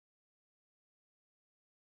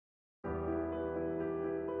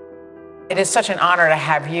It is such an honor to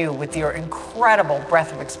have you with your incredible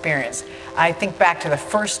breadth of experience. I think back to the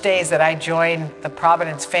first days that I joined the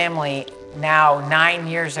Providence family now 9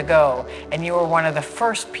 years ago, and you were one of the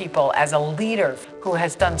first people as a leader who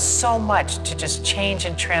has done so much to just change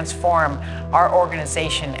and transform our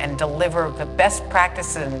organization and deliver the best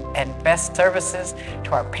practices and best services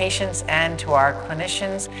to our patients and to our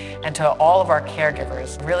clinicians and to all of our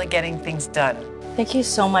caregivers, really getting things done. Thank you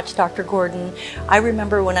so much, Dr. Gordon. I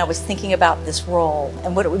remember when I was thinking about this role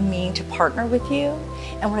and what it would mean to partner with you,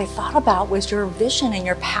 and what I thought about was your vision and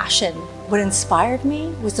your passion. What inspired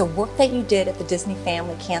me was the work that you did at the Disney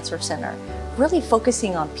Family Cancer Center, really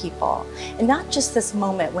focusing on people, and not just this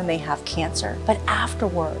moment when they have cancer, but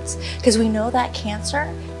afterwards, because we know that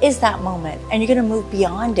cancer is that moment and you're going to move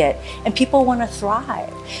beyond it and people want to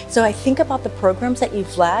thrive. So I think about the programs that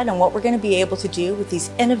you've led and what we're going to be able to do with these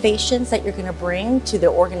innovations that you're going to bring to the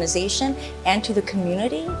organization and to the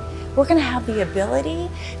community. We're going to have the ability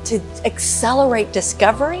to accelerate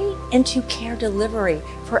discovery into care delivery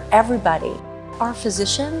for everybody. Our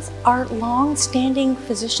physicians are long-standing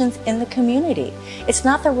physicians in the community. It's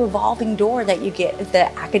not the revolving door that you get at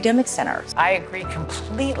the academic centers. I agree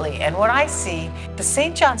completely. And what I see, the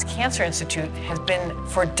St. John's Cancer Institute has been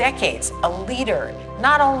for decades a leader,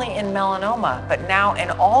 not only in melanoma, but now in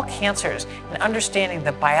all cancers, in understanding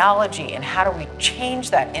the biology and how do we change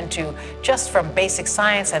that into just from basic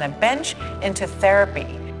science and a bench into therapy.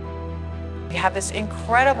 We have this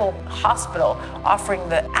incredible hospital offering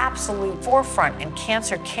the absolute forefront in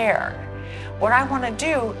cancer care. What I want to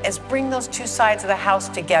do is bring those two sides of the house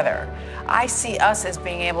together. I see us as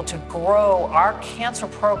being able to grow our cancer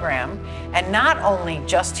program, and not only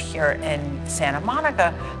just here in Santa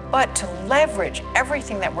Monica, but to leverage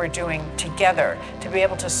everything that we're doing together to be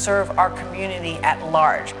able to serve our community at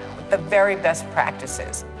large with the very best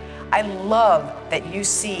practices. I love that you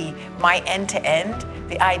see my end-to-end,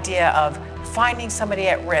 the idea of finding somebody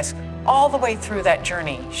at risk all the way through that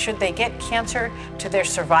journey, should they get cancer, to their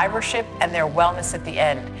survivorship and their wellness at the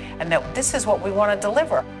end. And that this is what we want to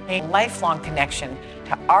deliver, a lifelong connection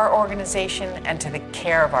to our organization and to the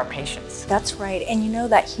care of our patients. That's right. And you know,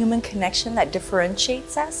 that human connection that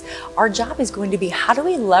differentiates us, our job is going to be how do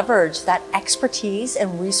we leverage that expertise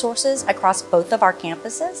and resources across both of our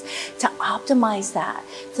campuses to optimize that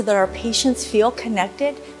so that our patients feel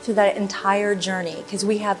connected through that entire journey, because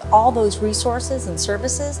we have all those resources and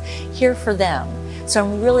services here for them. So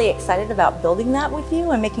I'm really excited about building that with you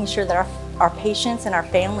and making sure that our patients and our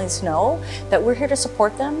families know that we're here to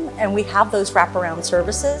support them and we have those wraparound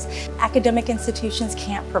services academic institutions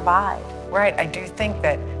can't provide. Right, I do think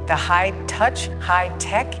that the high touch, high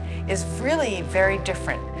tech is really very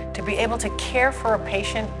different. To be able to care for a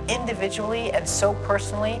patient individually and so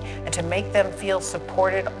personally, and to make them feel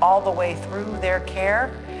supported all the way through their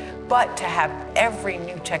care, but to have every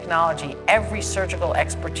new technology, every surgical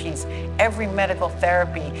expertise, every medical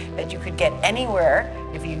therapy that you could get anywhere.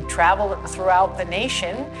 If you travel throughout the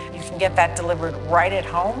nation, you can get that delivered right at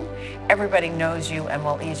home. Everybody knows you and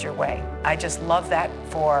will ease your way. I just love that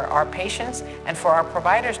for our patients and for our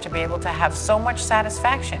providers to be able to have so much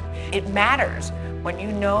satisfaction. It matters when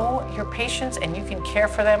you know your patients and you can care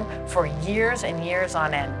for them for years and years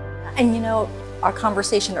on end. And you know, our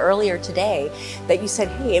conversation earlier today that you said,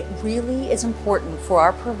 hey, it really is important for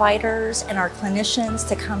our providers and our clinicians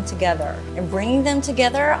to come together, and bringing them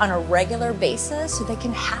together on a regular basis so they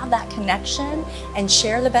can have that connection and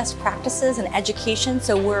share the best practices and education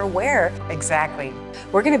so we're aware. Exactly.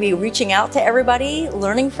 We're going to be reaching out to everybody,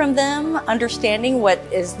 learning from them, understanding what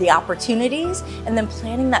is the opportunities, and then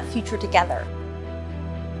planning that future together.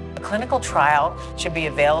 A clinical trial should be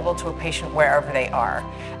available to a patient wherever they are.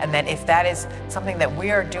 And that if that is something that we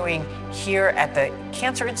are doing here at the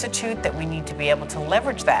Cancer Institute, that we need to be able to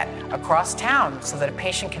leverage that across town so that a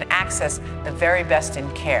patient can access the very best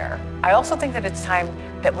in care. I also think that it's time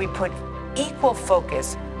that we put equal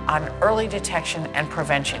focus on early detection and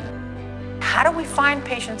prevention. How do we find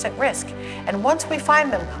patients at risk? And once we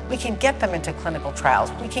find them, we can get them into clinical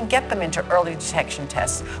trials. We can get them into early detection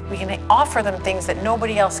tests. We can offer them things that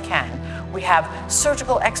nobody else can. We have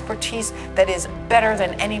surgical expertise that is better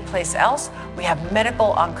than any place else. We have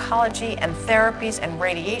medical oncology and therapies and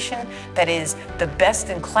radiation that is the best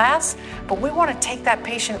in class. But we want to take that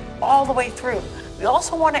patient all the way through. We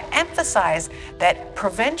also want to emphasize that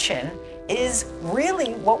prevention is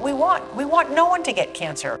really what we want. We want no one to get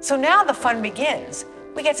cancer. So now the fun begins.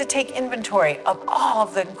 We get to take inventory of all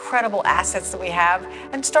of the incredible assets that we have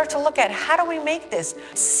and start to look at how do we make this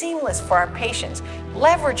seamless for our patients,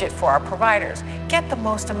 leverage it for our providers, get the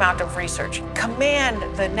most amount of research, command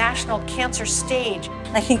the national cancer stage.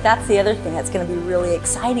 And I think that's the other thing that's going to be really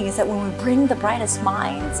exciting is that when we bring the brightest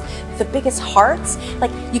minds, the biggest hearts,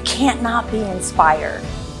 like you can't not be inspired.